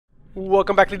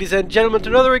Welcome back, ladies and gentlemen, to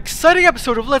another exciting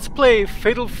episode of Let's Play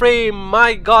Fatal Frame.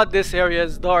 My god, this area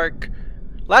is dark.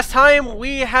 Last time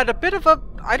we had a bit of a,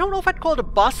 I don't know if I'd call it a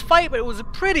boss fight, but it was a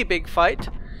pretty big fight.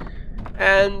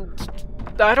 And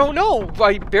I don't know,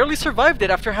 I barely survived it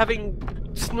after having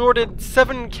snorted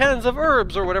 7 cans of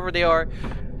herbs or whatever they are.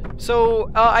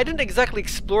 So I didn't exactly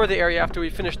explore the area after we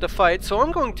finished the fight, so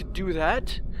I'm going to do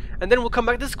that. And then we'll come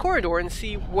back to this corridor and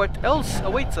see what else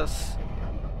awaits us.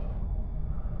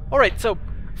 Alright, so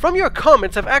from your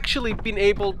comments, I've actually been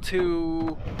able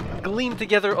to glean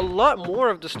together a lot more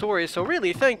of the story, so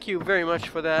really thank you very much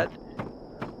for that.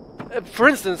 For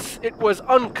instance, it was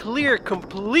unclear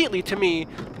completely to me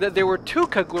that there were 2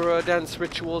 Kagura dance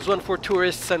rituals, one for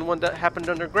tourists and one that happened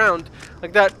underground.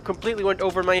 Like, that completely went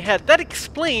over my head. That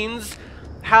explains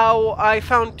how I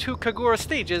found 2 Kagura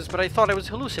stages, but I thought I was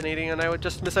hallucinating and I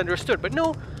just misunderstood. But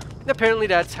no, apparently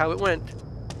that's how it went.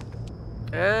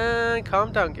 And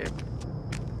calm down, game.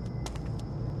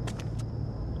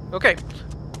 Okay.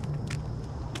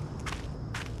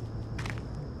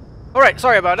 Alright,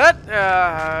 sorry about that.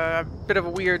 A bit of a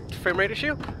weird frame rate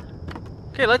issue.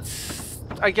 Okay, let's...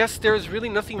 I guess there's really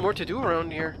nothing more to do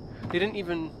around here. They didn't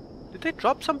even... Did they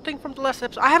drop something from the last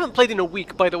episode? I haven't played in a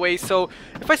week, by the way, so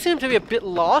if I seem to be a bit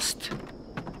lost,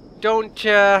 don't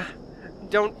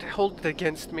hold it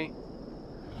against me.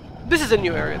 This is a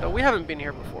new area, though. We haven't been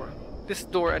here before. This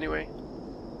door, anyway.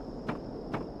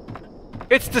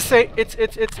 It's the same. It's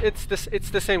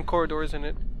the same corridor, isn't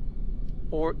it?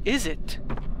 Or is it?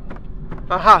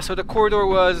 Aha! So the corridor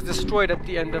was destroyed at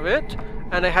the end of it,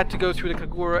 and I had to go through the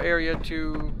Kagura area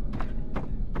to.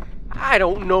 I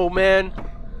don't know, man.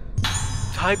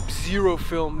 Type 0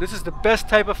 film. This is the best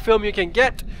type of film you can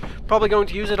get. Probably going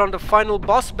to use it on the final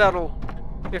boss battle.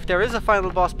 If there is a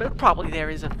final boss battle, probably there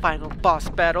is a final boss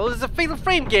battle. This is a Fatal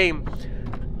Frame game.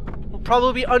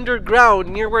 Probably be underground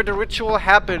near where the ritual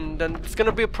happened, and it's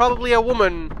gonna be probably a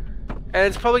woman, and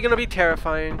it's probably gonna be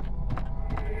terrifying.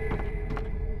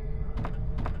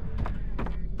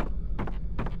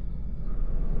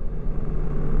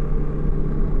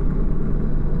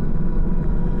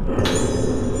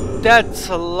 That's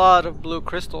a lot of blue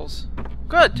crystals.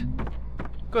 Good.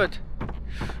 Good.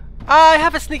 I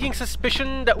have a sneaking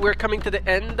suspicion that we're coming to the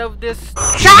end of this.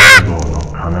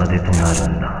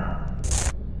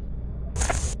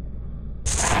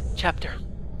 Chapter.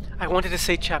 I wanted to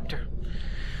say chapter.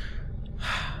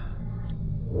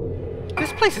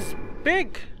 This place is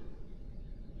big.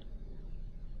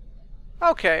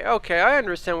 Okay, I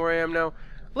understand where I am now.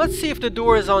 Let's see if the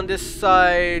door is on this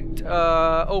side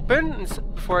open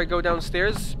before I go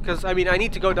downstairs. Because, I mean, I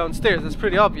need to go downstairs. That's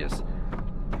pretty obvious.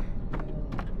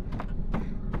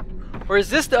 Or is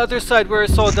this the other side where I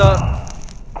saw the...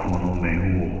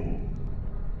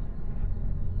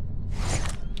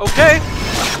 Okay.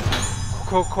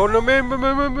 In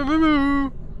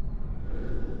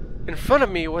front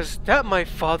of me, was that my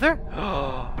father?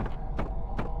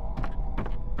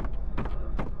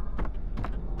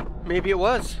 Maybe it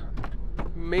was.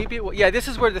 Maybe it was. Yeah, this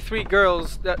is where the 3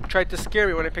 girls that tried to scare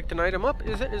me when I picked an item up.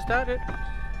 Is that it?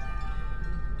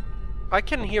 I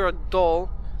can hear a doll,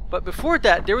 but before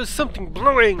that, there was something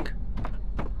blowing.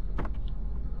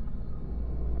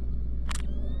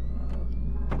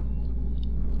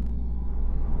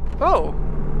 Oh.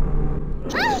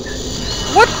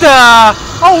 What the?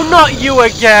 Oh, not you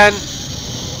again.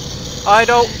 I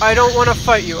don't want to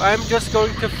fight you. I'm just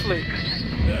going to flee.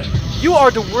 You are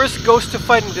the worst ghost to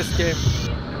fight in this game.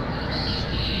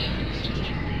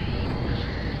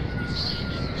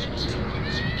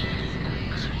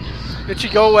 Did she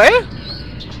go away?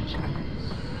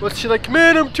 Was she like,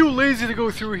 man, I'm too lazy to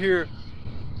go through here?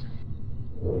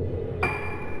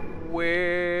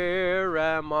 Where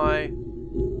am I?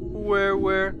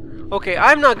 Where? Okay,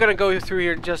 I'm not gonna go through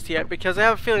here just yet because I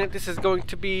have a feeling that this is going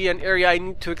to be an area I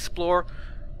need to explore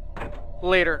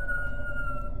later.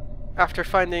 After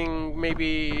finding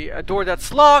maybe a door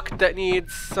that's locked that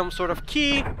needs some sort of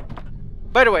key.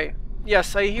 By the way,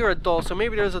 yes, I hear a doll, so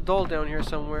maybe there's a doll down here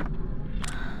somewhere.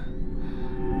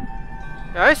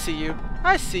 I see you.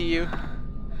 I see you.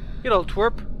 You little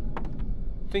twerp.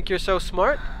 Think you're so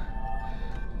smart?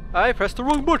 I pressed the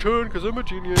wrong button because I'm a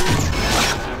genius.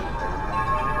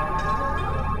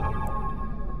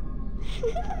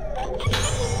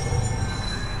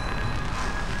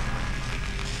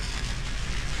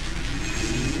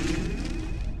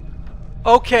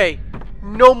 Okay,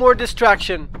 no more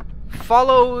distraction.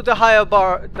 Follow the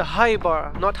Haibara,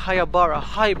 not Hayabara,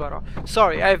 Haibara.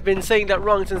 Sorry, I've been saying that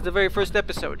wrong since the very first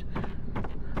episode.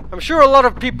 I'm sure a lot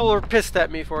of people are pissed at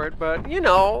me for it, but you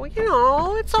know,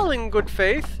 it's all in good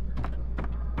faith.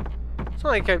 It's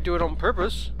not like I do it on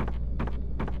purpose.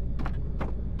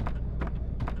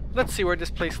 Let's see where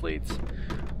this place leads.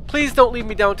 Please don't lead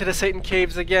me down to the Satan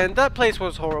Caves again. That place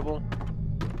was horrible.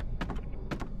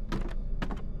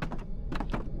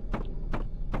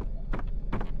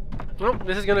 Well,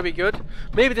 this is gonna be good.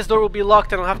 Maybe this door will be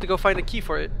locked and I'll have to go find a key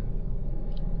for it.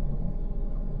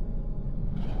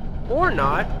 Or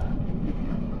not.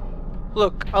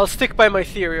 Look, I'll stick by my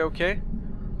theory, okay?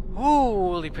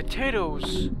 Holy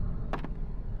potatoes.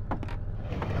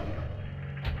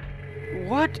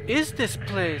 What is this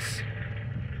place?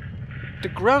 The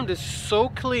ground is so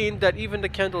clean that even the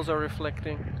candles are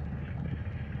reflecting.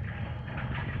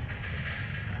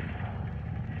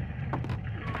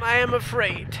 I am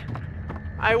afraid.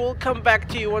 I will come back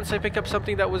to you once I pick up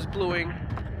something that was bluing.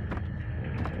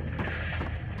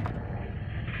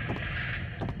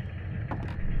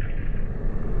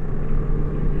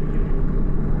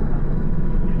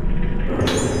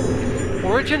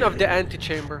 Origin of the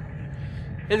Antechamber.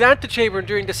 In the antechamber,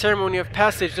 during the ceremony of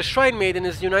passage, the shrine maiden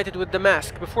is united with the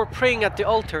mask. Before praying at the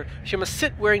altar, she must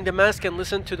sit wearing the mask and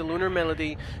listen to the lunar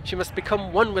melody. She must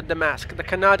become one with the mask. The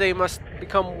Kanade must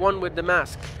become one with the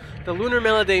mask. The lunar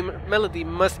melody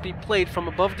must be played from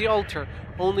above the altar.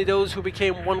 Only those who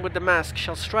became one with the mask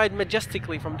shall stride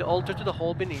majestically from the altar to the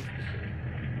hall beneath.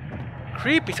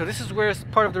 Creepy, so this is where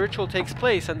part of the ritual takes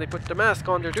place, and they put the mask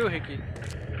on their doohickey.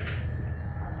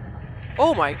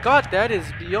 Oh my god, that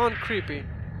is beyond creepy.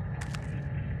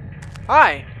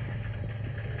 Hi!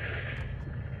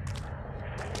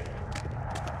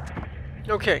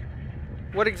 Okay.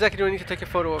 What exactly do I need to take a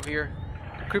photo of here?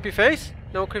 Creepy face?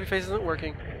 No, creepy face isn't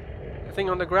working. The thing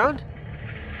on the ground?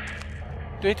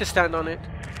 Do I need to stand on it?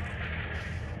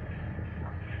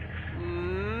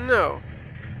 No.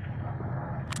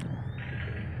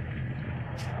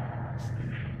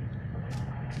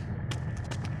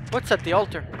 What's at the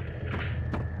altar?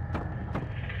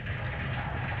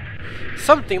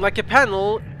 Something like a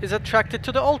panel is attracted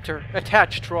to the altar.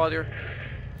 Attached, rather.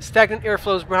 Stagnant air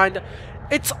flows behind the...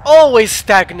 It's always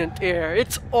stagnant air.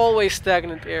 It's always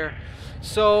stagnant air.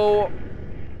 So...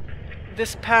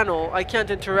 this panel, I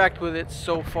can't interact with it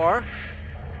so far.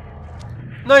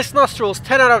 Nice nostrils,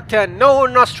 10 out of 10. No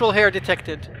nostril hair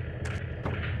detected.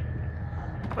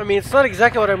 I mean, it's not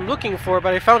exactly what I'm looking for,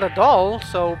 but I found a doll,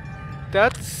 so...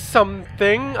 that's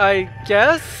something, I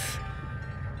guess.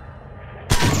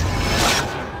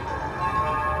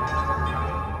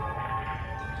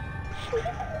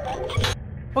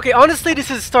 Okay, honestly,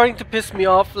 this is starting to piss me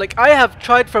off. Like, I have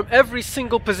tried from every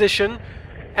single position,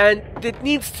 and it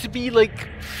needs to be, like,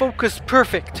 focus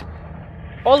perfect.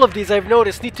 All of these, I've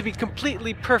noticed, need to be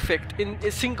completely perfect in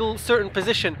a single certain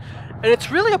position. And it's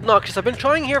really obnoxious. I've been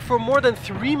trying here for more than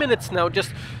 3 minutes now,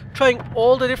 just trying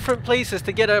all the different places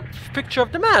to get a picture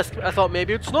of the mask. I thought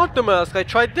maybe it's not the mask. I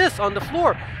tried this on the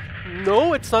floor.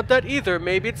 No, it's not that either.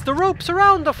 Maybe it's the ropes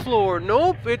around the floor.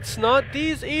 Nope, it's not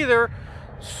these either.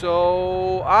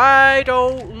 So, I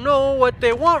don't know what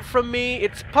they want from me.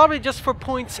 It's probably just for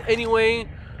points anyway,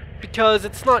 because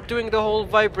it's not doing the whole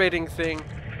vibrating thing.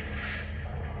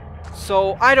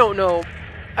 So, I don't know.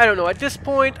 I don't know. At this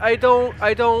point, I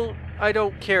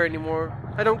don't care anymore.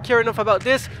 I don't care enough about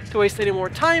this to waste any more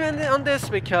time on this,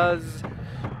 because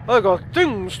I got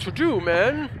things to do,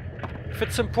 man. If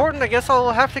it's important, I guess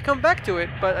I'll have to come back to it,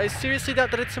 but I seriously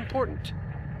doubt that it's important.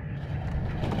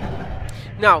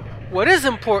 Now, what is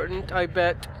important, I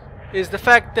bet, is the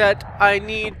fact that I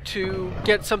need to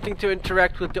get something to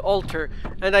interact with the altar.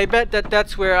 And I bet that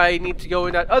that's where I need to go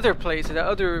in that other place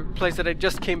that I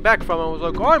just came back from. I was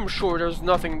like, oh, I'm sure there's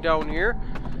nothing down here.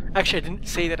 Actually, I didn't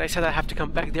say that. I said I have to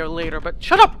come back there later, but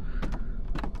shut up!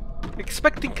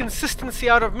 Expecting consistency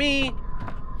out of me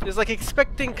is like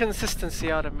expecting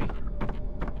consistency out of me.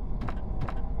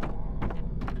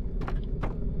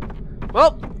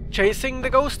 Well, chasing the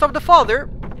ghost of the father.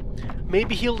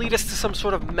 Maybe he'll lead us to some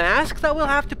sort of mask that we'll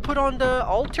have to put on the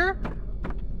altar?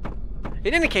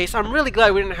 In any case, I'm really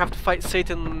glad we didn't have to fight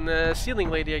Satan Ceiling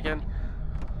Lady again.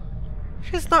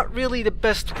 She's not really the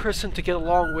best person to get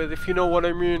along with, if you know what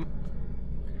I mean.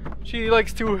 She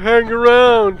likes to hang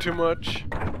around too much.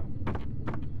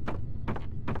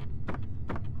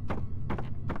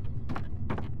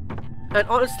 And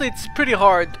honestly, it's pretty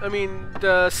hard. I mean,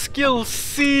 the skill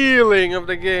ceiling of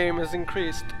the game has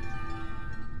increased.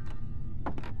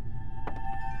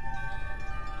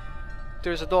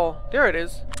 There's a doll. There it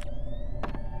is.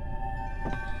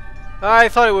 I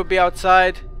thought it would be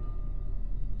outside.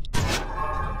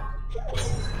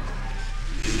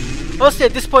 Honestly,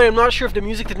 at this point, I'm not sure if the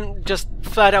music didn't just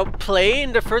flat out play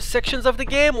in the first sections of the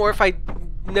game, or if I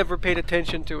never paid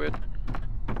attention to it.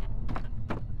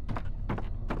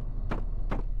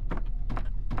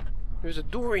 There's a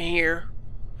door here.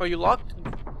 Are you locked?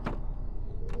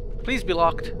 Please be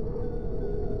locked.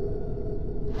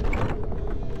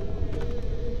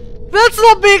 That's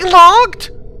not being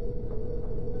locked!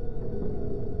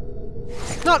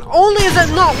 Not only is it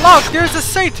not locked, there's a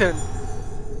Satan!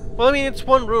 Well, I mean, it's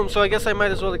one room, so I guess I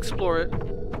might as well explore it.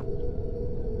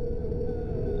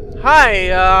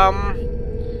 Hi,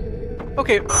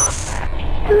 okay.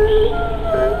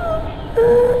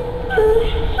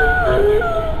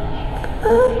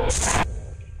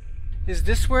 Is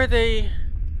this where they...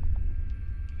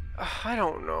 I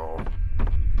don't know.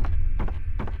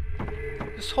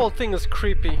 This whole thing is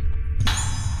creepy.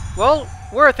 Well,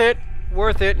 worth it.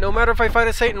 Worth it. No matter if I fight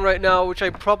a Satan right now, which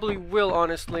I probably will,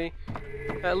 honestly.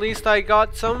 At least I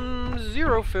got some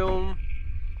Zero film.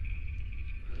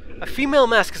 A female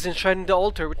mask is enshrined in the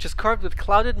altar, which is carved with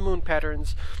clouded moon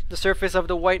patterns. The surface of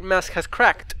the white mask has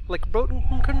cracked, like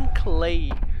broken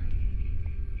clay.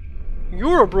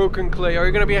 You're a broken clay. Are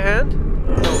you gonna be a hand?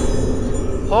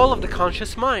 No. Hall of the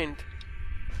Conscious Mind.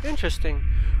 Interesting.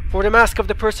 For the mask of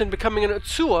the person becoming an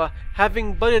Utsuwa,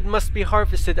 having budded must be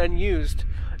harvested and used.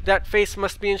 That face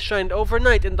must be enshrined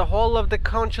overnight in the Hall of the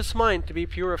Conscious Mind to be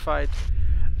purified.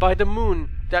 By the moon,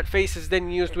 that face is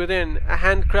then used within. A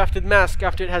handcrafted mask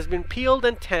after it has been peeled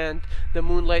and tanned. The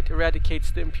moonlight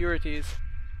eradicates the impurities.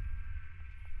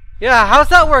 Yeah, how's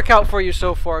that work out for you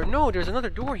so far? No, there's another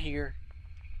door here.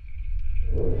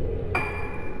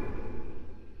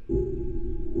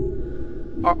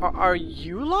 Are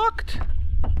you locked?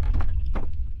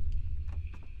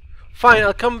 Fine,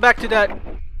 I'll come back to that.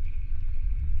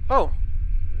 Oh.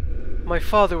 My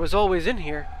father was always in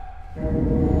here.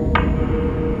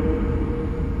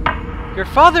 Your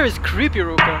father is creepy,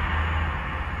 Ruka.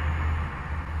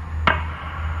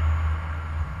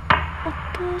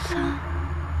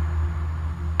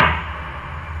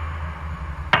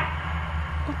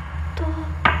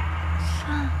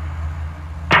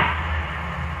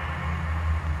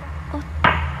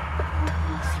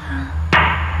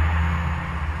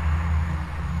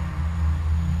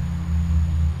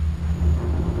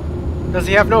 Does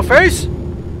he have no face?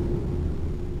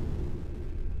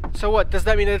 So what? Does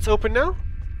that mean that it's open now?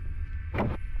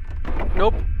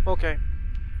 Nope. Okay.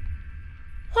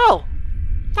 Well,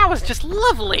 that was just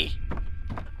lovely.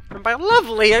 And by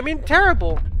lovely, I mean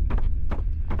terrible.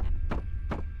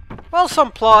 Well,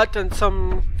 some plot and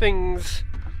some things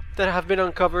that have been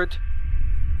uncovered.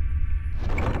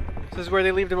 This is where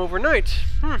they leave them overnight.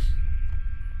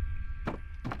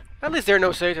 At least there are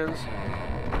no Satans.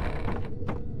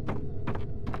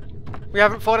 We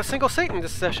haven't fought a single Satan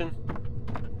this session.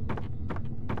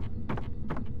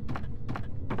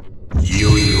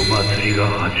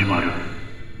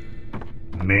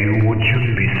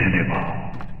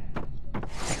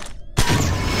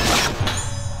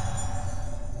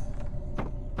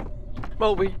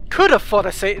 Well, we could have fought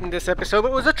a Satan this episode,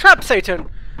 but it was a trap Satan!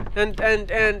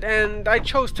 And I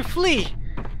chose to flee!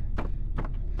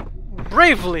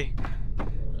 Bravely!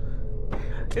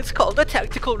 It's called a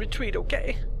tactical retreat,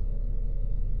 okay?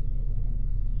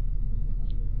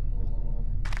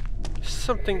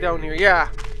 Something down here, yeah.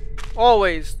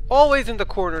 Always in the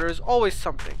corner, there's always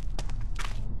something.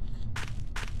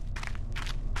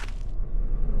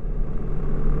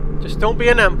 Just don't be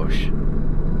an ambush.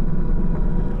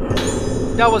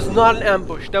 That was not an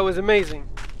ambush, that was amazing.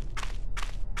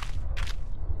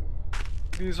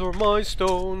 These are my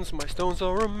stones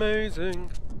are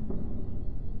amazing.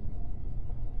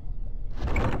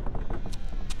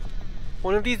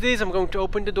 One of these days I'm going to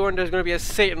open the door and there's going to be a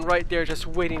Satan right there just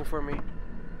waiting for me.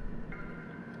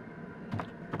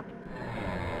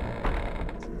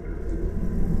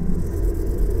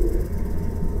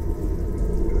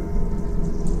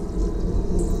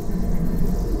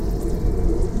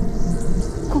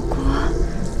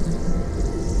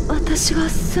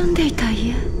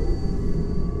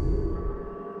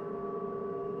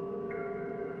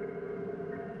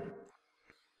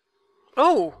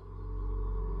 Oh!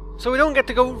 So we don't get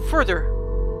to go further.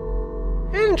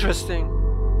 Interesting.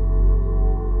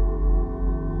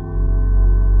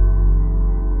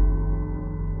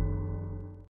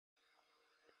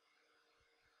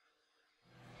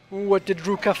 What did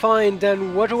Ruka find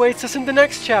and what awaits us in the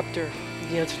next chapter?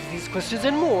 The answer to these questions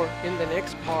and more in the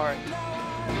next part.